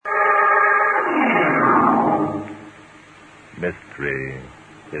mystery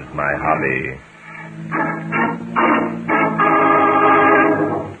is my hobby.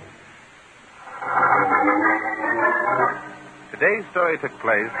 Today's story took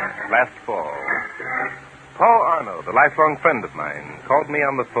place last fall. Paul Arnold, a lifelong friend of mine, called me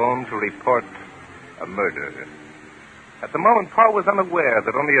on the phone to report a murder. At the moment, Paul was unaware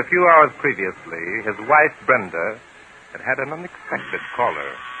that only a few hours previously, his wife, Brenda, had an unexpected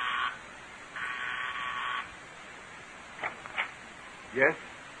caller. Yes?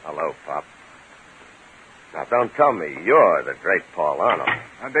 Hello, Pop. Now, don't tell me you're the great Paul Arnold.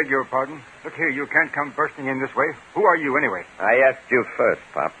 I beg your pardon. Look here, you can't come bursting in this way. Who are you, anyway? I asked you first,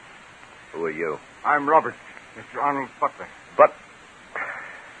 Pop. Who are you? I'm Robert, Mr. Arnold's butler. But...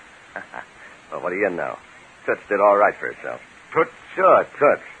 Well, what do you know? Toots did all right for herself. Toots? Sure,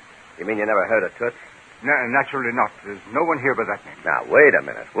 Toots. You mean you never heard of Toots? No, naturally not. There's no one here by that name. Now, wait a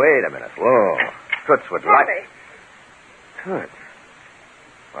minute. Whoa. Toots would like... Toots?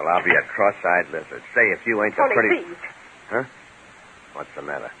 Well, I'll be a cross-eyed lizard. Say, if you ain't Tony, the pretty... please. Huh? What's the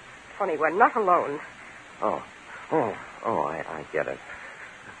matter? Tony, we're not alone. Oh, I get it.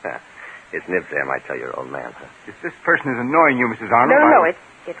 His nibs there might tell your old man, huh? If this person is annoying you, Mrs. Arnold... No,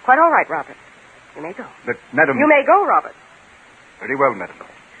 it's quite all right, Robert. You may go. But, madam... You may go, Robert. Very well, madam.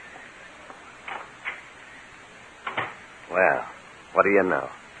 Well, what do you know?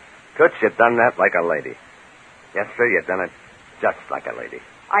 Toots, you done that like a lady. Yes, sir, you done it just like a lady.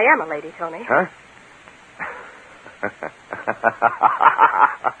 I am a lady, Tony. Huh?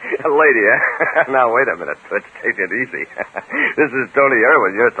 A lady, eh? Now, wait a minute, Toots. Take it easy. This is Tony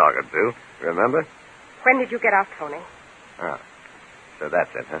Irwin you're talking to. Remember? When did you get out, Tony? Oh, so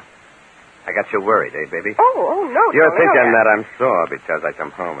that's it, huh? I got you worried, eh, baby? Oh, no, You're Tony, thinking no, that I'm sore because I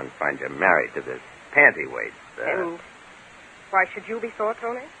come home and find you married to this panty-waist. And why should you be sore,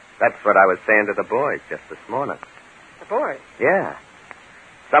 Tony? That's what I was saying to the boys just this morning. The boys. Yeah.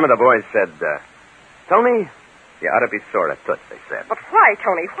 Some of the boys said, Tony, you ought to be sore at Toots, they said. But why,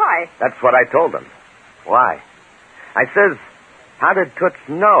 Tony, why? That's what I told them. Why? I says, how did Toots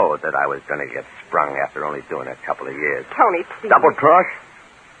know that I was going to get sprung after only doing a couple of years? Tony, please. Double cross?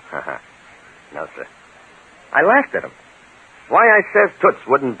 No, sir. I laughed at him. Why, I says Toots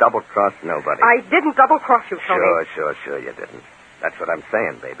wouldn't double cross nobody. I didn't double cross you, Tony. Sure, you didn't. That's what I'm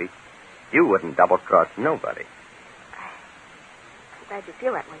saying, baby. You wouldn't double cross nobody. I'm glad you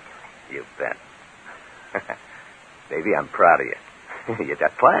feel that way, Tony. You bet. Baby, I'm proud of you. You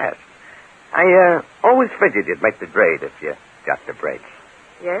got class. I always figured you'd make the grade if you got the break.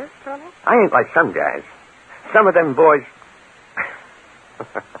 Yes, Tony? I ain't like some guys. Some of them boys...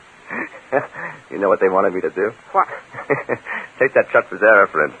 You know what they wanted me to do? What? Take that Chuck Pizzera,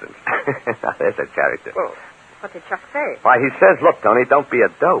 for instance. Now, there's a character. Well, what did Chuck say? Why, he says, look, Tony, don't be a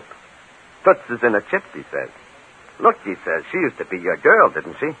dope. Toots is in the chips, he says. Look, he says, she used to be your girl,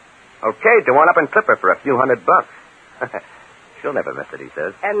 didn't she? Okay, go on up and clip her for a few $100. She'll never miss it, he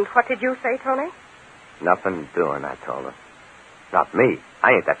says. And what did you say, Tony? Nothing doing, I told her. Not me.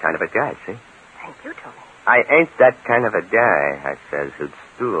 I ain't that kind of a guy, see? Thank you, Tony. I ain't that kind of a guy, I says, who'd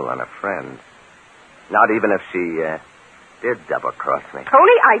stool on a friend. Not even if she did double-cross me.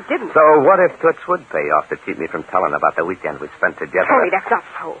 Tony, I didn't. So what if Toots would pay off to keep me from telling about the weekend we spent together? Tony, that's not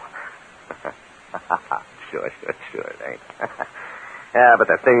so. Sure, it ain't. Yeah, but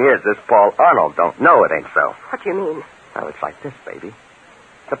the thing is, this Paul Arnold don't know it ain't so. What do you mean? Well, it's like this, baby.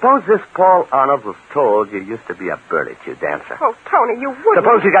 Suppose this Paul Arnold was told you used to be a Burley-Q dancer. Oh, Tony, you wouldn't.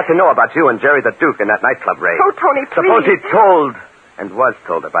 Suppose he got to know about you and Jerry the Duke in that nightclub raid. Oh, Tony, please. Suppose he told and was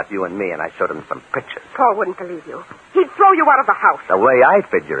told about you and me, and I showed him some pictures. Paul wouldn't believe you. He'd throw you out of the house. The way I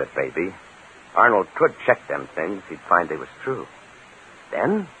figure it, baby, Arnold could check them things. He'd find they was true.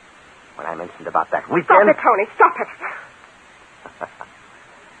 Then, when I mentioned about that weekend... Stop it, Tony. Stop it.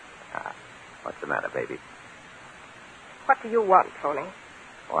 What's the matter, baby? What do you want, Tony?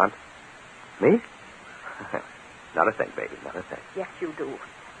 Want? Me? Not a thing, baby. Not a thing. Yes, you do.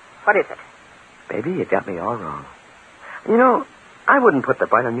 What is it? Baby, you got me all wrong. You know, I wouldn't put the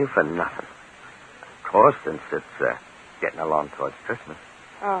bite on you for nothing. Of course, since it's getting along towards Christmas.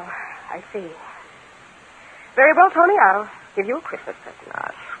 Oh, I see. Very well, Tony. I'll give you a Christmas present.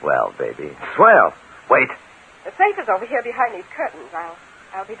 Ah, swell, baby. Swell. Wait. The safe is over here behind these curtains.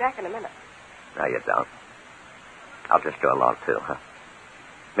 I'll be back in a minute. No, you don't. I'll just go along, too, huh?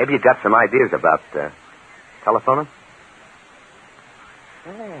 Maybe you got some ideas about telephoning?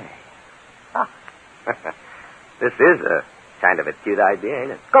 Hey. Ah. This is a kind of a cute idea,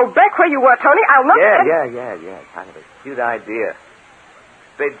 ain't it? Go back where you were, Tony. I'll not... Yeah. Kind of a cute idea.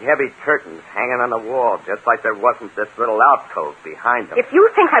 Big, heavy curtains hanging on the wall, just like there wasn't this little alcove behind them. If you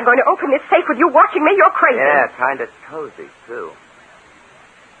think I'm going to open this safe with you watching me, you're crazy. Yeah, kind of cozy, too.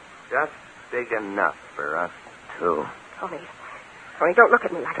 Just big enough for us two. Tony, don't look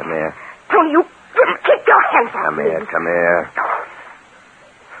at me like that. Come here. Tony, you keep your hands off Come me. here, come here.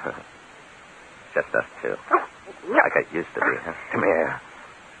 Just us two. Oh, no. Like it used to be, huh? Come here.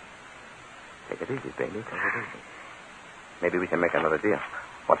 Take it easy, baby. Take it easy. Maybe we can make another deal.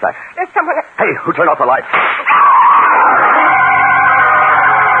 What's that? There's someone... Hey, who turned off the lights?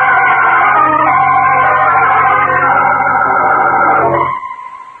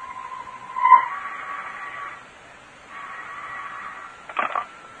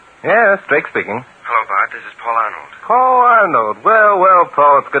 Yes, Drake speaking. Hello, Bart. This is Paul Arnold. Paul Arnold. Well,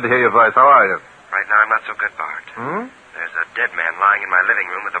 Paul, it's good to hear your voice. How are you? Right now, I'm not so good, Bart. Hmm? There's a dead man lying in my living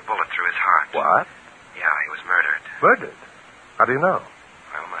room with a bullet through his heart. What? Yeah, he was murdered. Murdered? How do you know?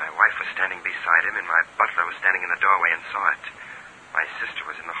 Well, my wife was standing beside him, and my butler was standing in the doorway and saw it. My sister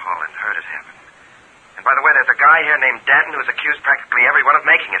was in the hall and heard it happen. And by the way, there's a guy here named Danton who's accused practically everyone of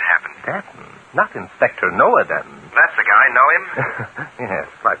making it happen. Danton? Not Inspector Noah Danton. That's the guy. Know him? Yes,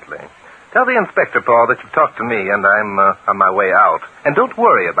 slightly. Tell the inspector, Paul, that you've talked to me and I'm on my way out. And don't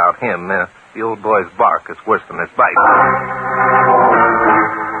worry about him. The old boy's bark is worse than his bite.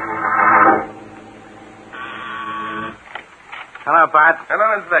 Hello, Bart.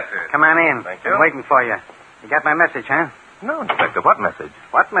 Hello, Inspector. Come on in. Thank you. I'm waiting for you. You got my message, huh? No, Inspector, what message?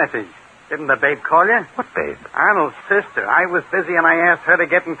 What message? Didn't the babe call you? What babe? Arnold's sister. I was busy and I asked her to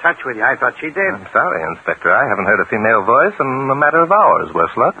get in touch with you. I thought she did. I'm sorry, Inspector. I haven't heard a female voice in a matter of hours,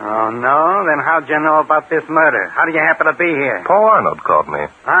 worse luck. Oh, no? Then how'd you know about this murder? How do you happen to be here? Paul Arnold called me.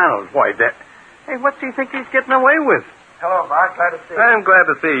 Arnold? Why, that... Hey, what's he think he's getting away with? Hello, Bart. Glad to see I'm glad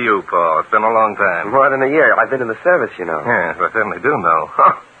to see you, Paul. It's been a long time. More than a year. I've been in the service, you know. Yes, I certainly do know.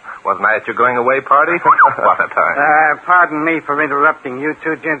 Wasn't I at your going away party? What a time. Pardon me for interrupting. You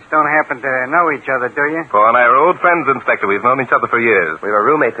two gents don't happen to know each other, do you? Paul and I are old friends, Inspector. We've known each other for years. We were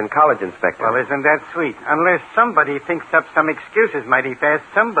roommates in college, Inspector. Well, isn't that sweet? Unless somebody thinks up some excuses mighty fast,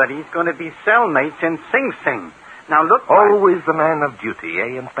 somebody's going to be cellmates in Sing Sing. Now, look... Always the man of duty,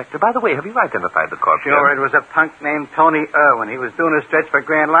 eh, Inspector? By the way, have you identified the corpse? Sure, it was a punk named Tony Irwin. He was doing a stretch for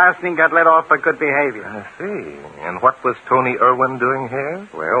grand larceny and got let off for good behavior. I see. And what was Tony Irwin doing here?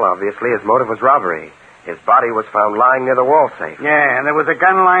 Well, obviously his motive was robbery. His body was found lying near the wall safe. Yeah, and there was a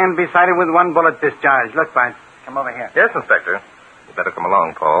gun lying beside him with one bullet discharged. Look, Bart. Come over here. Yes, Inspector. You better come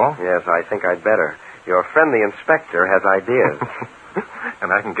along, Paul. Yes, I think I'd better. Your friend, the inspector, has ideas.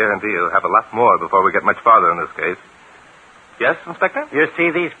 And I can guarantee you'll have a lot more before we get much farther in this case. Yes, Inspector? You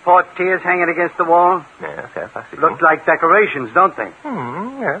see these portieres hanging against the wall? Yes, I see. Look like decorations, don't they?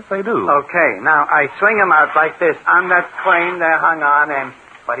 Yes, they do. Okay, now I swing them out like this. On that crane they're hung on, and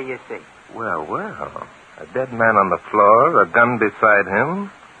what do you see? Well. A dead man on the floor, a gun beside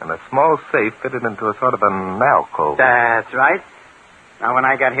him, and a small safe fitted into a sort of an alcove. That's right. Now, when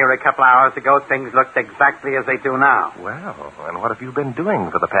I got here a couple hours ago, things looked exactly as they do now. Well, and what have you been doing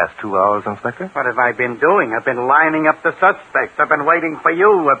for the past 2 hours, Inspector? What have I been doing? I've been lining up the suspects. I've been waiting for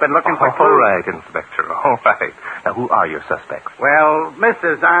you. I've been looking for All clues. right, Inspector. All right. Now, who are your suspects? Well,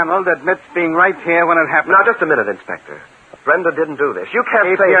 Mrs. Arnold admits being right here when it happened. Now, just a minute, Inspector. Brenda didn't do this. You can't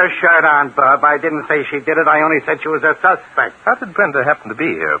Keep say... your shirt on, Bub. I didn't say she did it. I only said she was a suspect. How did Brenda happen to be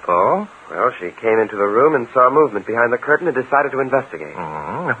here, Paul? Well, she came into the room and saw movement behind the curtain and decided to investigate.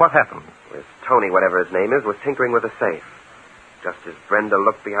 What happened? This Tony, whatever his name is, was tinkering with a safe. Just as Brenda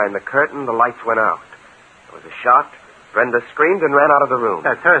looked behind the curtain, the lights went out. There was a shot. Brenda screamed and ran out of the room.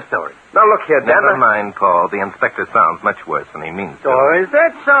 That's her story. Now, look here, Dan. Never mind, Paul. The inspector sounds much worse than he means to. Oh, is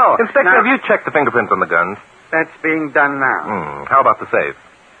that so? Inspector, Now, have you checked the fingerprints on the guns? That's being done now. How about the safe?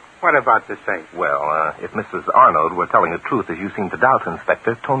 What about the safe? Well, if Mrs. Arnold were telling the truth, as you seem to doubt,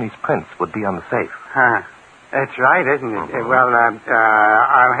 Inspector, Tony's prints would be on the safe. Huh. That's right, isn't it? Well,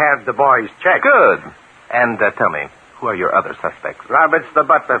 I'll have the boys check. Good. And tell me, who are your other suspects? Roberts, the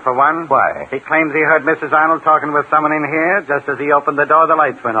butler, for one. Why? He claims he heard Mrs. Arnold talking with someone in here. Just as he opened the door, the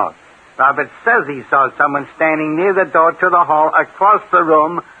lights went off. Roberts says he saw someone standing near the door to the hall across the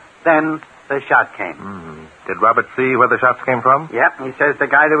room. Then the shot came. Did Robert see where the shots came from? Yep, he says the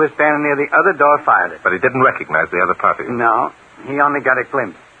guy that was standing near the other door fired it. But he didn't recognize the other party. No, he only got a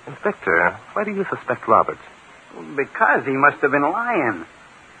glimpse. Inspector, why do you suspect Roberts? Because he must have been lying.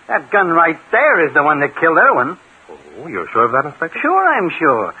 That gun right there is the one that killed Irwin. Oh, you're sure of that, Inspector? Sure, I'm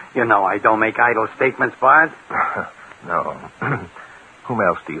sure. You know I don't make idle statements, Bart. No. Whom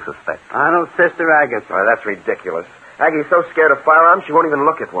else do you suspect? Arnold's sister, Agatha. Oh, that's ridiculous. Aggie's so scared of firearms, she won't even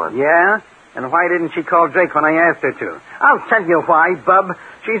look at one. Yeah? And why didn't she call Drake when I asked her to? I'll tell you why, Bub.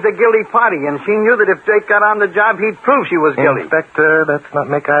 She's the guilty party, and she knew that if Drake got on the job, he'd prove she was guilty. Inspector, let's not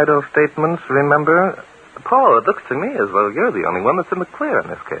make idle statements, remember? Paul, it looks to me as though you're the only one that's in the clear in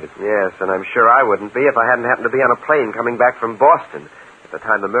this case. Yes, and I'm sure I wouldn't be if I hadn't happened to be on a plane coming back from Boston at the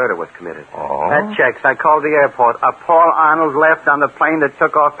time the murder was committed. Oh? That checks. I called the airport. Paul Arnold left on the plane that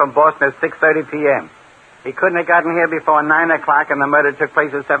took off from Boston at 6:30 p.m. He couldn't have gotten here before 9 o'clock, and the murder took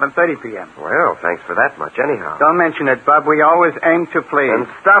place at 7:30 p.m. Well, thanks for that much, anyhow. Don't mention it, Bub. We always aim to please. And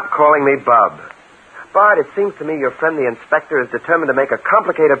stop calling me Bub. Bart, it seems to me your friend the inspector is determined to make a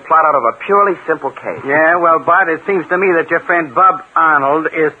complicated plot out of a purely simple case. Yeah, well, Bart, it seems to me that your friend Bub Arnold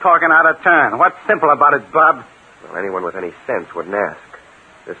is talking out of turn. What's simple about it, Bub? Well, anyone with any sense wouldn't ask.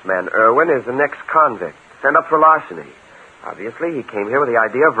 This man Irwin is an ex-convict, sent up for larceny. Obviously, he came here with the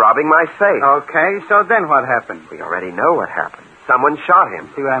idea of robbing my safe. Okay, so then what happened? We already know what happened. Someone shot him.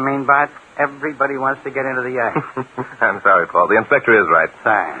 See what I mean, Bart? Everybody wants to get into the act. I'm sorry, Paul. The inspector is right.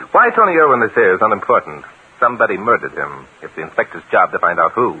 Thanks. Why Tony Irwin is here is unimportant. Somebody murdered him. It's the inspector's job to find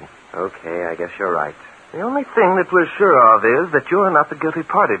out who. Okay, I guess you're right. The only thing that we're sure of is that you're not the guilty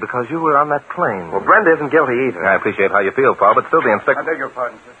party because you were on that plane. Well, Brenda isn't guilty either. I appreciate how you feel, Paul, but still the I inspector... beg your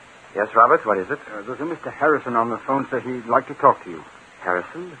pardon, sir. Yes, Roberts, what is it? There's a Mr. Harrison on the phone, sir. He'd like to talk to you.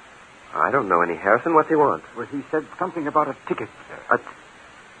 Harrison? I don't know any Harrison. What's he want? Well, he said something about a ticket, sir.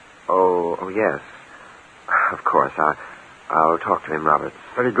 Oh, yes. Of course. I'll talk to him, Roberts.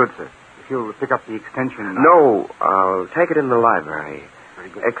 Very good, sir. If you'll pick up the extension... No, I'll take it in the library. Very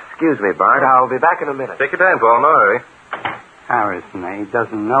good. Excuse me, Bart. I'll be back in a minute. Take your time, Paul. No hurry. Harrison, he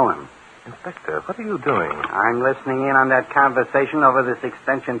doesn't know him. Inspector, what are you doing? I'm listening in on that conversation over this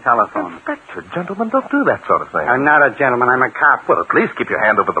extension telephone. Inspector, gentlemen, don't do that sort of thing. I'm not a gentleman. I'm a cop. Well, at least keep your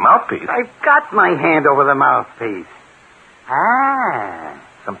hand over the mouthpiece. I've got my hand over the mouthpiece. Ah.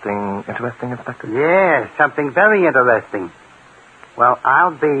 Something interesting, Inspector? Yes, something very interesting. Well,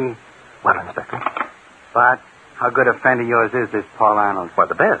 I'll be... What, Inspector? But how good a friend of yours is this Paul Arnold? Why,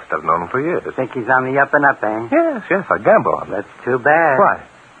 the best. I've known him for years. Think he's on the up and up, eh? Yes, I gamble on that. That's too bad. Why?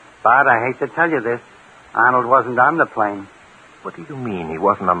 But I hate to tell you this. Arnold wasn't on the plane. What do you mean he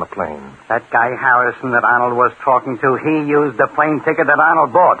wasn't on the plane? That guy Harrison that Arnold was talking to, he used the plane ticket that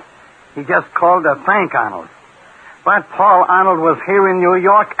Arnold bought. He just called to thank Arnold. But Paul Arnold was here in New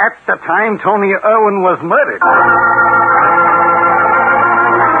York at the time Tony Irwin was murdered.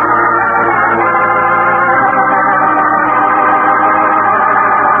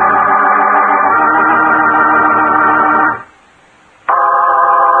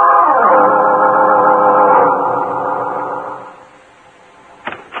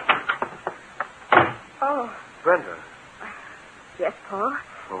 Oh, Brenda. yes, Paul.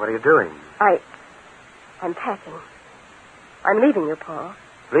 Well, what are you doing? I'm packing. I'm leaving you, Paul.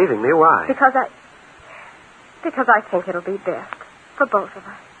 Leaving me? Why? Because I think it'll be best for both of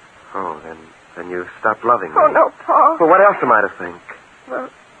us. Oh, then you've stopped loving me. Oh, no, Paul. Well, what else am I to think? Well,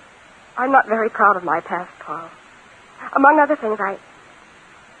 I'm not very proud of my past, Paul. Among other things,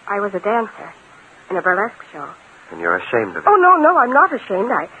 I was a dancer in a burlesque show. And you're ashamed of it. Oh, no, I'm not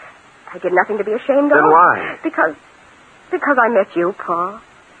ashamed. I did nothing to be ashamed of. Then why? Because I met you, Paul.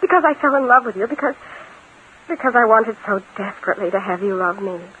 Because I fell in love with you. Because I wanted so desperately to have you love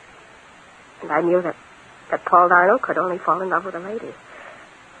me. And I knew that Paul Arnold could only fall in love with a lady.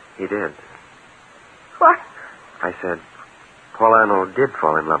 He did. What? I said, Paul Arnold did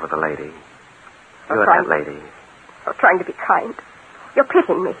fall in love with a lady. You're that lady. You're trying to be kind. You're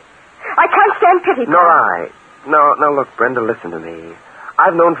pitying me. I can't stand pity, Paul. No, look, Brenda, listen to me.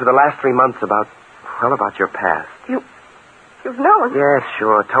 I've known for the last 3 months about your past. You've known? Yes,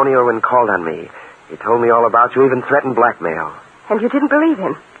 sure. Tony Irwin called on me. He told me all about you, even threatened blackmail. And you didn't believe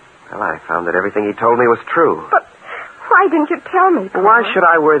him? Well, I found that everything he told me was true. But why didn't you tell me, Paul? Why should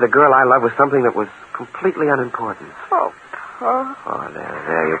I worry the girl I love with something that was completely unimportant? Oh, Paul. Oh,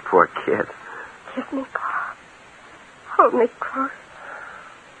 there, you poor kid. Kiss me, Paul. Hold me close.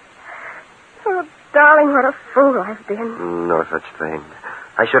 Oh, darling, what a fool I've been. No such thing.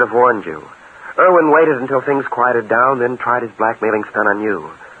 I should have warned you. Irwin waited until things quieted down, then tried his blackmailing stunt on you.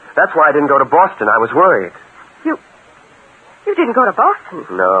 That's why I didn't go to Boston. I was worried. You didn't go to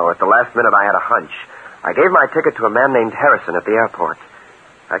Boston? No, at the last minute I had a hunch. I gave my ticket to a man named Harrison at the airport.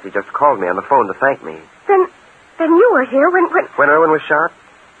 In fact, he just called me on the phone to thank me. Then you were here when... When Irwin was shot?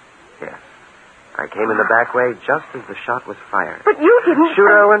 Yes. I came in the back way just as the shot was fired. But you didn't... Shoot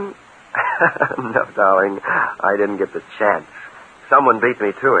Irwin? No, darling. I didn't get the chance. Someone beat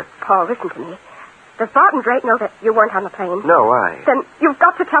me to it. Paul, listen to me. Does Barton Drake know that you weren't on the plane? No, why? Then you've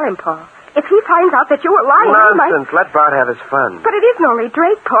got to tell him, Paul. If he finds out that you were lying... Nonsense. Let Bart have his fun. But it isn't only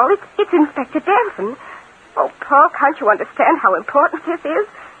Drake, Paul. It's Inspector Danson. Oh, Paul, can't you understand how important this is?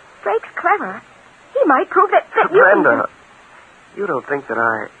 Drake's clever. He might prove that you... Brenda, you don't think that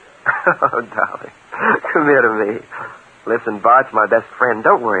I... Oh, darling. Come here to me. Listen, Bart's my best friend.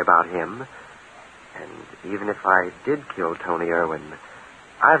 Don't worry about him. And even if I did kill Tony Irwin,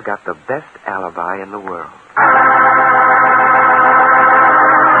 I've got the best alibi in the world.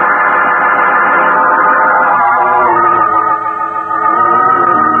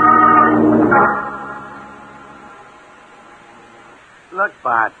 Look,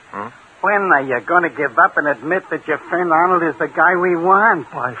 Bart. When are you going to give up and admit that your friend Arnold is the guy we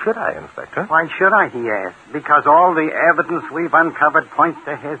want? Why should I, Inspector? Why should I, he asked. Because all the evidence we've uncovered points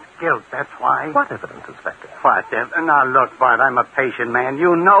to his guilt, that's why. What evidence, Inspector? What? Now, look, Bart, I'm a patient man.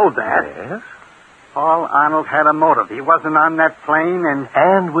 You know that. Yes? Paul Arnold had a motive. He wasn't on that plane,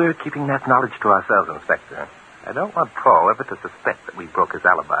 And we're keeping that knowledge to ourselves, Inspector. I don't want Paul ever to suspect that we broke his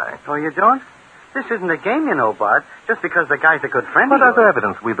alibi. Oh, you don't? This isn't a game, you know, Bart. Just because the guy's a good friend What of other yours.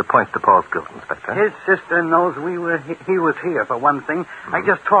 evidence we the points to Paul's guilt, Inspector? His sister knows he was here, for one thing. I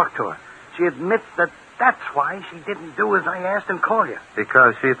just talked to her. She admits that that's why she didn't do as I asked and call you.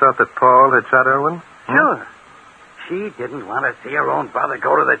 Because she thought that Paul had shot Irwin? Sure. She didn't want to see her own brother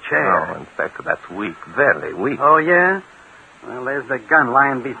go to the chair. Oh, Inspector, that's weak. Very weak. Oh, yeah? Well, there's the gun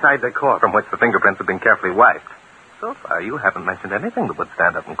lying beside the corpse. From which the fingerprints have been carefully wiped. So far, you haven't mentioned anything that would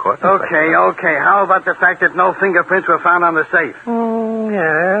stand up in court. Okay. How about the fact that no fingerprints were found on the safe?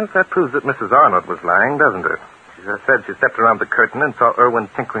 Yes, that proves that Mrs. Arnold was lying, doesn't it? She said she stepped around the curtain and saw Irwin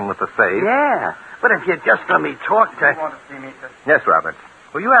tinkering with the safe. Yeah, but if you just let me talk to... You want to see me, sir? Yes, Robert.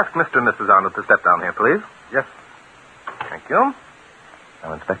 Will you ask Mr. and Mrs. Arnold to step down here, please? Yes. Thank you.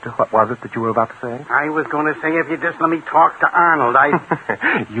 Now, Inspector, what was it that you were about to say? I was going to say if you just let me talk to Arnold,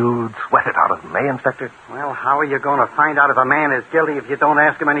 You'd sweat it out of him, eh, Inspector? Well, how are you going to find out if a man is guilty if you don't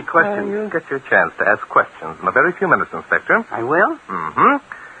ask him any questions? You'll get your chance to ask questions in a very few minutes, Inspector. I will?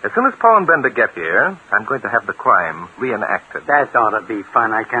 Mm-hmm. As soon as Paul and Brenda get here, I'm going to have the crime reenacted. That ought to be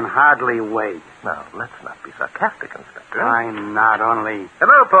fun. I can hardly wait. Now, let's not be sarcastic, Inspector. I'm not only...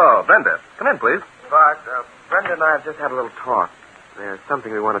 Hello, Paul. Brenda, come in, please. Bart, Brenda and I have just had a little talk. There's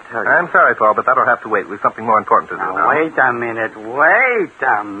something we want to tell you. I'm sorry, Paul, but that'll have to wait. We've something more important to do now. Wait a minute.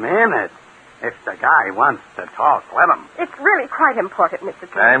 If the guy wants to talk, let him. It's really quite important, Mr.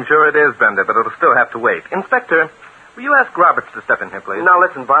 King. I'm sure it is, Brenda, but it'll still have to wait. Inspector, will you ask Roberts to step in here, please? Now,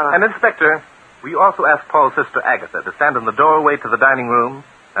 listen, Bart. And, Inspector, will you also ask Paul's sister, Agatha, to stand in the doorway to the dining room?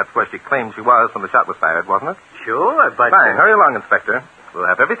 That's where she claimed she was when the shot was fired, wasn't it? Sure, but... Fine. Hurry along, Inspector. We'll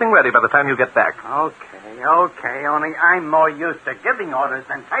have everything ready by the time you get back. Okay. Only I'm more used to giving orders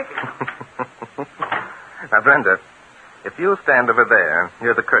than taking them. Now, Brenda, if you'll stand over there,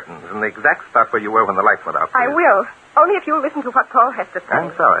 near the curtains, in the exact spot where you were when the lights went out. I will. Only if you'll listen to what Paul has to say.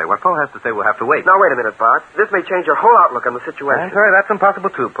 I'm sorry. What Paul has to say will have to wait. Now, wait a minute, Bart. This may change your whole outlook on the situation. I'm sorry, that's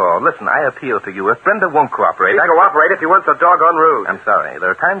impossible, too, Paul. Listen, I appeal to you. If Brenda won't cooperate... He'll cooperate if he wants a doggone rude. I'm sorry. There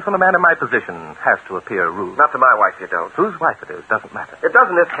are times when a man in my position has to appear rude. Not to my wife, you don't. Whose wife it is doesn't matter. It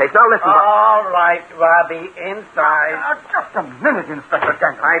does in this case. Now, listen, All right, Robbie, inside. Just a minute, Inspector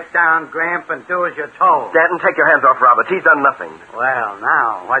Denton. Pipe down, Gramp, and do as you're told. Danton, take your hands off Roberts. He's done nothing. Well,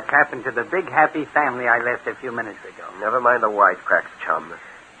 now, what's happened to the big, happy family I left a few minutes ago? Never mind the wisecracks, chum.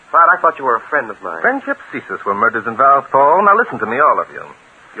 Bart, I thought you were a friend of mine. Friendship ceases where murder's involved, Paul. Now listen to me, all of you.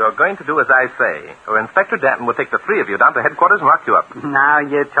 You're going to do as I say, or Inspector Danton will take the three of you down to headquarters and lock you up. Now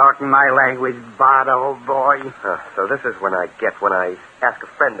you're talking my language, Bart, old boy. So this is when I ask a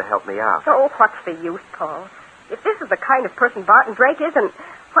friend to help me out. Oh, what's the use, Paul? If this is the kind of person Barton Drake is, and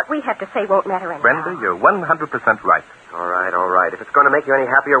what we have to say won't matter anyhow. Brenda, you're 100% right. All right. If it's going to make you any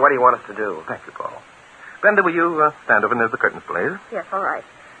happier, what do you want us to do? Thank you, Paul. Brenda, will you stand over near the curtains, please? Yes, all right.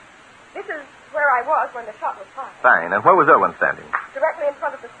 This is where I was when the shot was fired. Fine. And where was Irwin standing? Directly in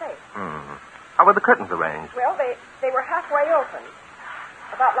front of the safe. How were the curtains arranged? Well, they were halfway open.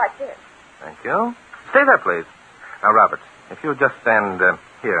 About like this. Thank you. Stay there, please. Now, Roberts, if you'll just stand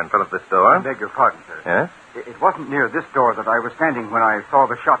here in front of this door. I beg your pardon, sir. Yes? It wasn't near this door that I was standing when I saw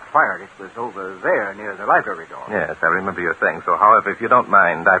the shot fired. It was over there near the library door. Yes, I remember your saying so. However, if you don't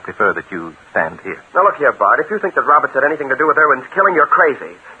mind, I prefer that you stand here. Now, look here, Bart. If you think that Roberts had anything to do with Irwin's killing, you're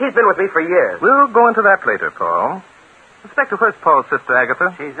crazy. He's been with me for years. We'll go into that later, Paul. Inspector, where's Paul's sister,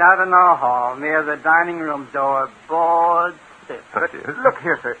 Agatha? She's out in the hall near the dining room door, bored stiff. But look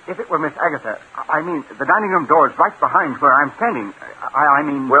here, sir. If it were Miss Agatha, I mean, the dining room door is right behind where I'm standing. I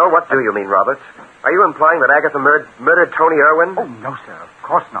mean... Well, what do you mean, Roberts? Are you implying that Agatha murdered Tony Irwin? Oh, no, sir. Of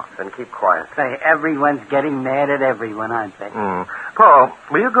course not. Then keep quiet. Say, everyone's getting mad at everyone, aren't they? Paul,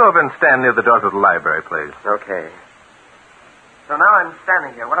 will you go over and stand near the door to the library, please? Okay. So now I'm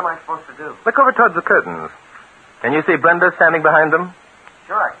standing here. What am I supposed to do? Look over towards the curtains. Can you see Brenda standing behind them?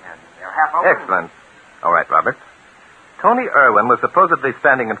 Sure I can. They're half open. Excellent. All right, Robert. Tony Irwin was supposedly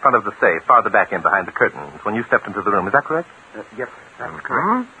standing in front of the safe, farther back in behind the curtains, when you stepped into the room. Is that correct? Yes, that's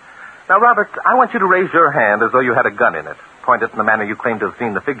correct. Now, Robert, I want you to raise your hand as though you had a gun in it. Point it in the manner you claim to have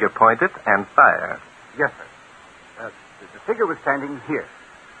seen the figure point it, and fire. Yes, sir. The figure was standing here.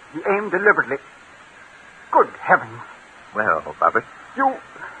 He aimed deliberately. Good heavens. Well, Robert. You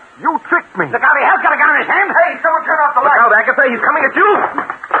tricked me. Look out, he has got a gun in his hand. Hey, someone turn off the light. Look out, Agatha. He's coming at you.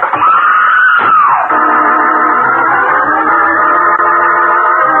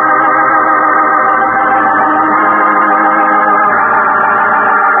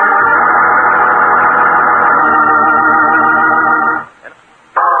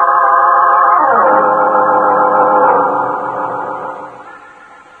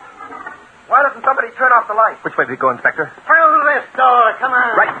 Why doesn't somebody turn off the light? Which way did he go, Inspector? Through this door. Come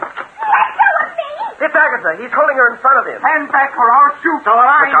on. Right. It's Agatha. He's holding her in front of him. Stand back or I'll shoot. All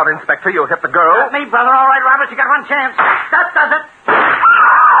right. Look out, Inspector. You'll hit the girl. Not me, brother. All right, Roberts, you got one chance. That does it.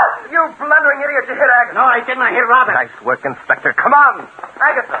 You blundering idiot. You hit Agatha. No, I didn't. I hit Roberts. Nice work, Inspector. Come on.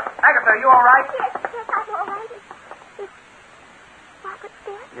 Agatha, are you all right? Yes, I'm all right. Is Robert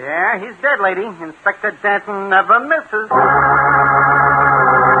dead? Yeah, he's dead, lady. Inspector Danton never misses.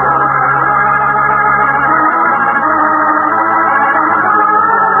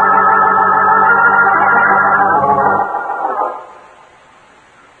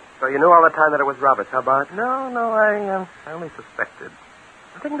 So you knew all the time that it was Roberts, huh, Bart? No, I only suspected.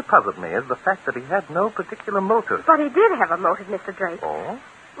 The thing that puzzled me is the fact that he had no particular motive. But he did have a motive, Mr. Drake. Oh?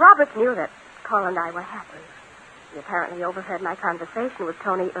 Roberts knew that Paul and I were happy. He apparently overheard my conversation with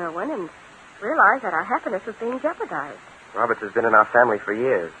Tony Irwin and realized that our happiness was being jeopardized. Roberts has been in our family for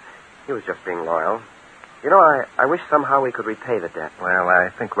years. He was just being loyal. You know, I wish somehow we could repay the debt. Well, I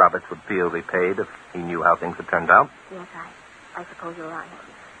think Roberts would feel repaid if he knew how things had turned out. Yes, I suppose you're right.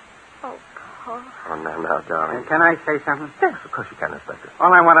 Oh, Paul. Oh, no, darling. Can I say something? Yes, of course you can, Inspector.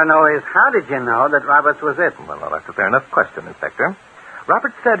 All I want to know is, how did you know that Roberts was it? Well, that's a fair enough question, Inspector.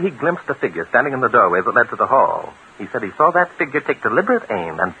 Roberts said he glimpsed a figure standing in the doorway that led to the hall. He said he saw that figure take deliberate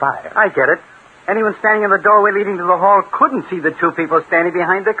aim and fire. I get it. Anyone standing in the doorway leading to the hall couldn't see the two people standing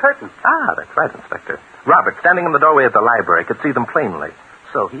behind the curtain. Ah, that's right, Inspector. Robert, standing in the doorway of the library, could see them plainly.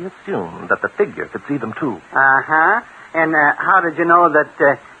 So he assumed that the figure could see them, too. Uh-huh. And how did you know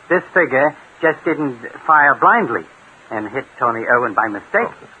that this figure just didn't fire blindly and hit Tony Irwin by mistake?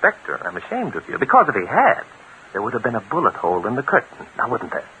 Oh, Inspector, I'm ashamed of you. Because if he had, there would have been a bullet hole in the curtain. Now,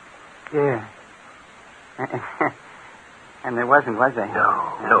 wouldn't there? Yeah. And there wasn't, was there?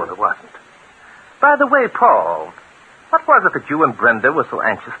 No, there wasn't. By the way, Paul, what was it that you and Brenda were so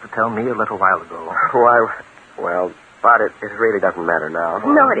anxious to tell me a little while ago? Why, well, Bart, it really doesn't matter now.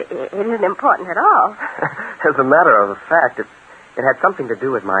 No, it isn't important at all. As a matter of fact, it had something to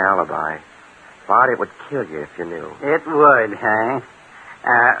do with my alibi. Bart, it would kill you if you knew. It would, huh?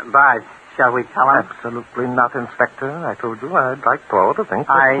 Bart, shall we tell him? Absolutely not, Inspector. I told you I'd like Paul to think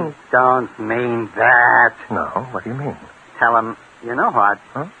that... I don't mean that. No, what do you mean? Tell him, you know what?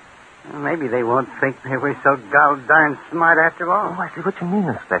 Huh? Maybe they won't think they were so darn smart after all. Oh, I see what you mean,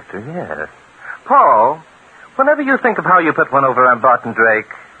 Inspector, yes. Paul, whenever you think of how you put one over on Barton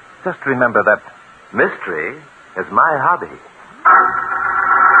Drake, just remember that mystery is my hobby.